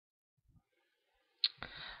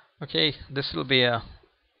Okay, this will be a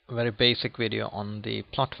very basic video on the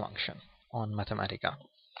plot function on Mathematica,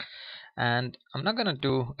 and I'm not going to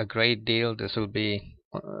do a great deal. This will be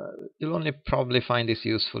you'll only probably find this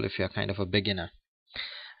useful if you're kind of a beginner.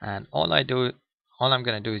 And all I'm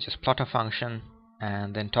going to do is just plot a function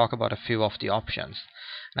and then talk about a few of the options.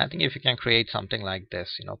 And I think if you can create something like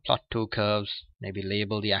this, plot two curves, maybe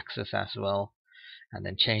label the axis as well, and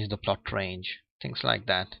then change the plot range, things like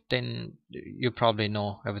that, then you probably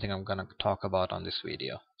know everything I'm gonna talk about on this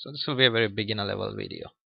video. So this will be a very beginner level video.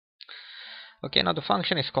 Okay, now the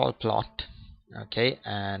function is called plot. Okay,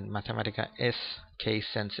 and Mathematica is case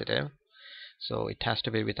sensitive, so it has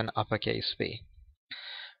to be with an uppercase P.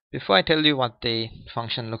 Before I tell you what the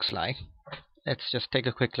function looks like, let's just take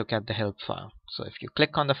a quick look at the help file. So if you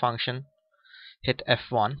click on the function, hit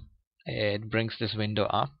F1, it brings this window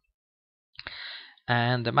up.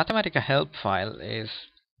 And the Mathematica help file is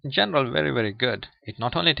in general very good. It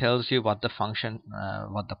not only tells you what the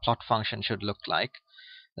plot function should look like,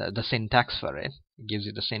 the syntax for it. It gives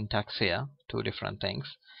you the syntax here, two different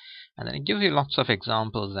things, and then it gives you lots of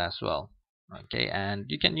examples as well. Okay, and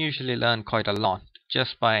you can usually learn quite a lot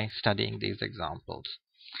just by studying these examples.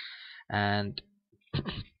 And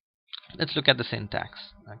let's look at the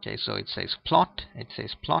syntax. Okay, so it says plot,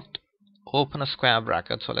 open a square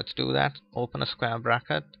bracket. So let's do that. Open a square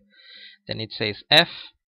bracket, then it says f,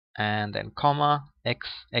 and then comma, x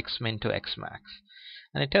min to x max.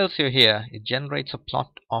 And it tells you here it generates a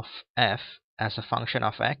plot of f as a function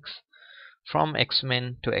of x from x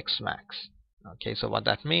min to x max. Okay, so what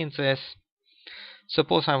that means is,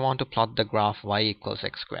 suppose I want to plot the graph y equals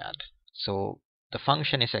x squared. So the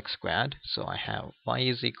function is x squared, so I have y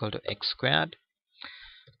is equal to x squared,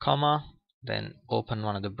 comma, then open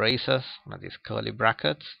one of the braces, one of these curly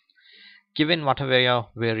brackets, given whatever your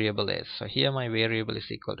variable is. So here my variable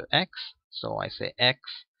is equal to x, so I say x,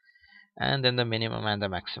 and then the minimum and the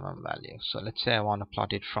maximum value. So let's say I want to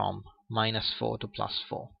plot it from -4 to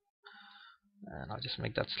 +4, and I'll just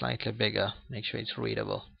make that slightly bigger, make sure it's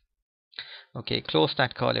readable. Okay, close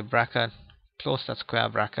that curly bracket, close that square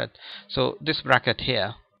bracket. So this bracket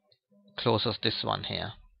here closes this one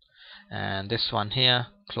here, and this one here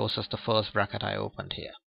closes the first bracket I opened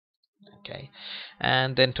here. Okay,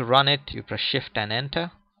 and then to run it, you press shift and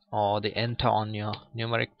enter, or the enter on your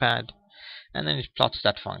numeric pad, and then it plots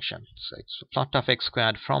that function. So it's a plot of x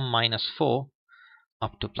squared from -4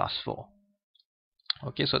 up to +4.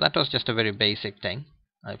 Okay, so that was just a very basic thing.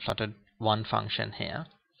 I plotted one function here.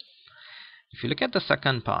 If you look at the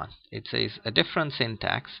second part, it says a different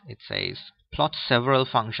syntax. It says plot several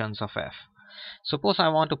functions of f. Suppose I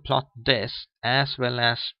want to plot this as well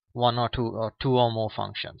as one or two or more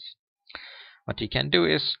functions. What you can do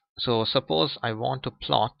is, so suppose I want to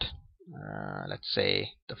plot, let's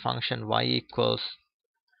say the function y equals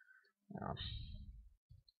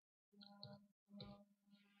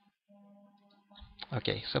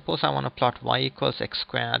okay, suppose I want to plot y equals x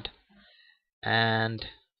squared and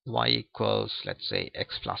y equals, let's say,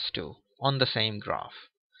 x plus 2 on the same graph.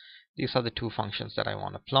 These are the two functions that I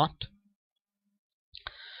want to plot.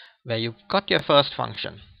 Where you've got your first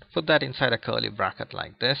function, put that inside a curly bracket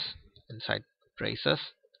like this, inside braces.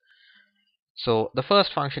 So the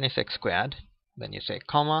first function is x squared, then you say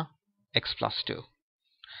comma, x plus 2.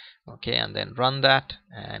 Okay, and then run that,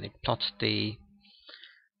 and it plots the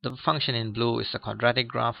function in blue is the quadratic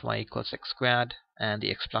graph, y equals x squared, and the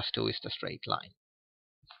x plus 2 is the straight line.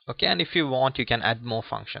 Okay, and if you want, you can add more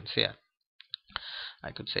functions here.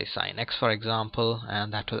 I could say sine x, for example,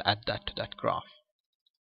 and that will add that to that graph.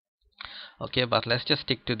 Okay, but let's just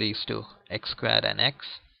stick to these two, x squared and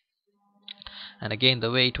x. And again, the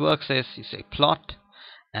way it works is you say plot,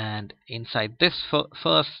 and inside this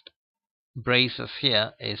first braces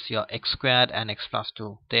here is your x squared and x plus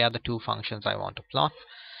 2. They are the two functions I want to plot,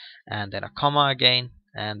 and then a comma again,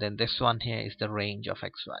 and then this one here is the range of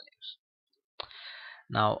x values.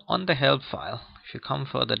 Now on the help file, if you come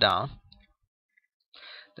further down,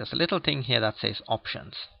 there's a little thing here that says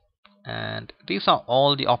options, and these are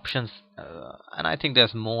all the options, and I think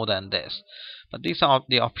there's more than this, but these are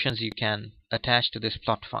the options you can attach to this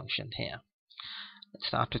plot function here. Let's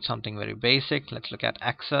start with something very basic. Let's look at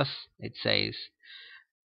axis. It says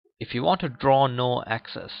if you want to draw no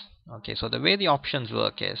axis. Okay, so the way the options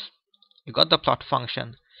work is, you got the plot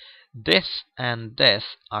function, this and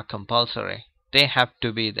this are compulsory, they have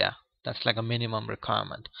to be there. That's like a minimum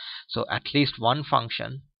requirement. So at least one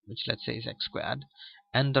function, which let's say is x squared,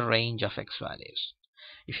 and the range of x values.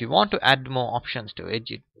 If you want to add more options to it,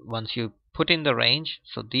 once you put in the range,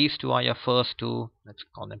 so these two are your first two, let's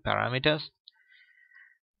call them parameters,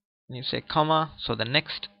 and you say comma. So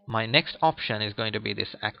my next option is going to be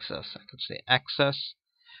this axis. I could say axis.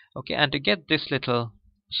 Okay, and to get this little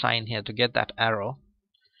sign here, to get that arrow,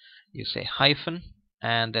 you say hyphen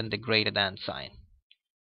and then the greater than sign.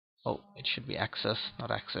 Oh, it should be axis, not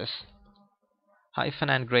axis. Hyphen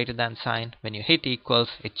and greater than sign. When you hit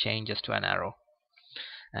equals, it changes to an arrow.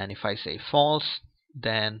 And if I say false,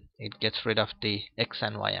 then it gets rid of the x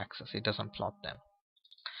and y axis. It doesn't plot them.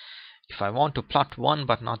 If I want to plot one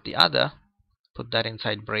but not the other, put that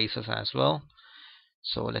inside braces as well.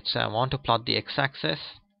 So let's say I want to plot the x-axis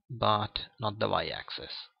but not the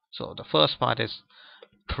y-axis. So the first part is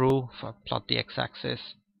true for plot the x-axis,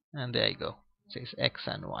 and there you go. It says x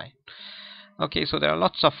and y. Okay, so there are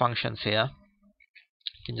lots of functions here.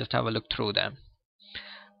 You can just have a look through them.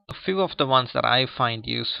 A few of the ones that I find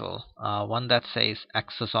useful are one that says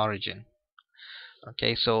axis origin.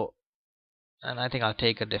 Okay, so, and I think I'll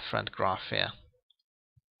take a different graph here.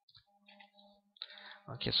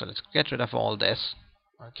 Okay, so let's get rid of all this.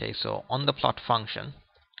 Okay, so on the plot function,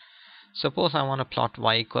 suppose I want to plot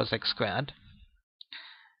y equals x squared,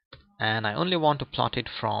 and I only want to plot it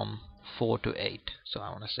from 4 to 8. So I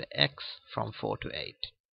want to say x from 4 to 8.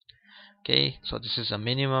 Okay, so this is the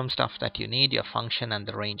minimum stuff that you need, your function and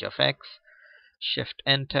the range of x. Shift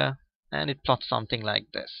enter, and it plots something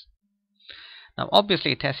like this. Now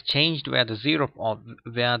obviously it has changed where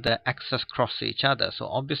the axes cross each other. So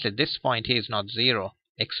obviously this point here is not 0.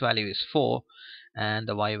 X value is 4 and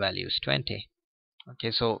the y value is 20.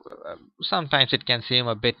 Okay, so sometimes it can seem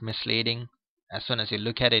a bit misleading. As soon as you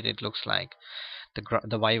look at it, it looks like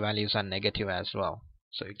the y values are negative as well.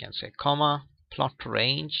 So you can say comma, plot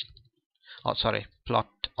range,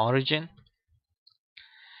 plot origin,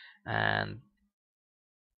 and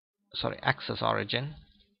axis origin.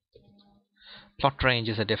 Plot range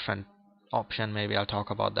is a different option. Maybe I'll talk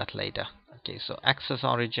about that later. Okay, so axis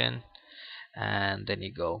origin, and then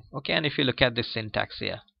you go. Okay, and if you look at this syntax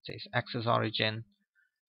here, it says axis origin,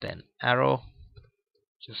 then arrow,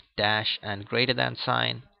 just dash and greater than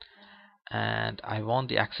sign, and I want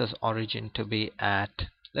the axis origin to be at,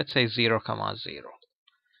 let's say 0, 0,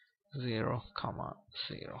 0,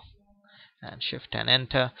 0, and shift and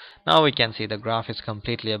enter. Now we can see the graph is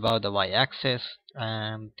completely above the y-axis,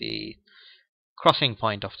 and the crossing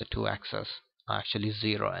point of the two axes are actually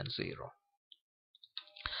 0 and 0.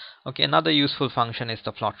 Okay, another useful function is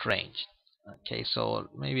the plot range. Okay, so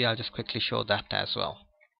maybe I'll just quickly show that as well.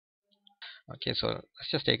 Okay, so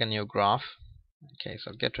let's just take a new graph. Okay,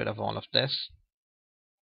 so get rid of all of this.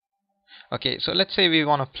 Okay, so let's say we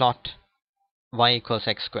want to plot y equals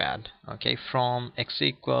x squared. Okay, from x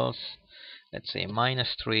equals, let's say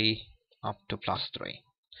 -3 up to +3.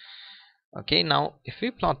 Okay, now if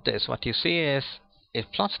we plot this, what you see is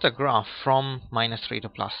it plots the graph from -3 to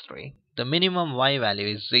 +3. The minimum y value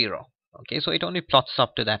is 0. Okay, so it only plots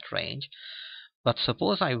up to that range. But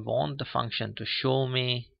suppose I want the function to show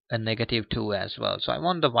me a -2 as well. So I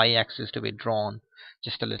want the y-axis to be drawn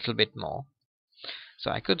just a little bit more.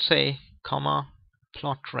 So I could say comma,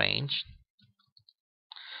 plot range.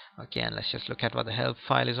 Okay, and let's just look at what the help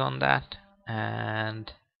file is on that.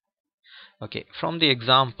 And okay, from the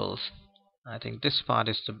examples, I think this part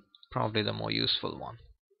is probably the more useful one.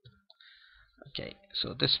 Okay,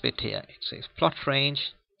 so this bit here, it says plot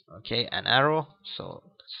range. Okay, an arrow, so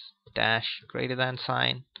dash greater than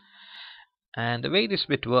sign. And the way this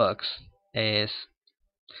bit works is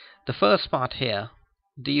the first part here,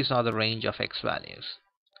 these are the range of x values,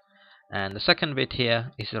 and the second bit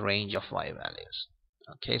here is the range of y values.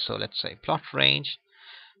 Okay, so let's say plot range,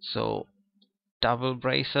 so double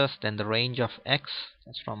braces, then the range of x,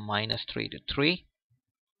 that's from -3 to 3,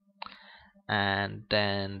 and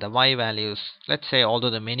then the y values, let's say although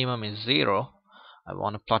the minimum is 0, I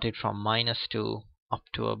want to plot it from -2 up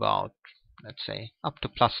to about, let's say up to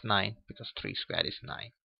 +9, because 3 squared is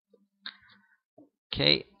 9.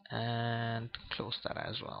 Okay, and close that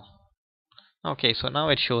as well. Okay, so now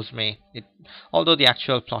it shows me it, although the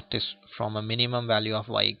actual plot is from a minimum value of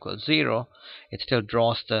y equals 0, it still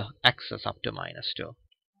draws the axis up to -2.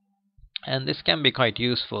 And this can be quite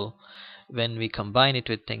useful when we combine it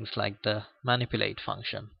with things like the manipulate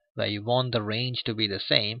function, where you want the range to be the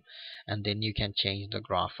same, and then you can change the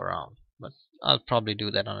graph around. But I'll probably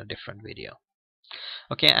do that on a different video.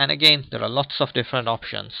 Okay, and again, there are lots of different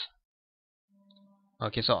options.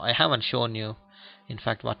 Okay, so I haven't shown you, in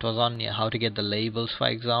fact, what was on here, how to get the labels, for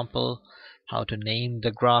example, how to name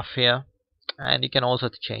the graph here, and you can also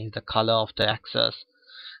change the color of the axis,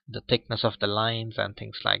 the thickness of the lines, and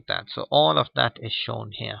things like that. So all of that is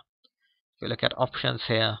shown here. If you look at options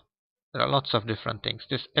here, there are lots of different things.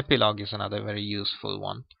 This epilogue is another very useful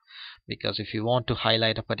one, because if you want to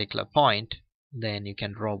highlight a particular point, then you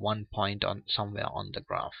can draw one point on somewhere on the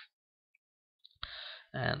graph.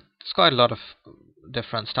 And it's quite a lot of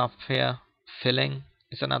different stuff here. Filling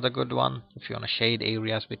is another good one if you want to shade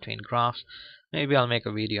areas between graphs. Maybe I'll make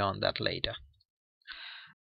a video on that later.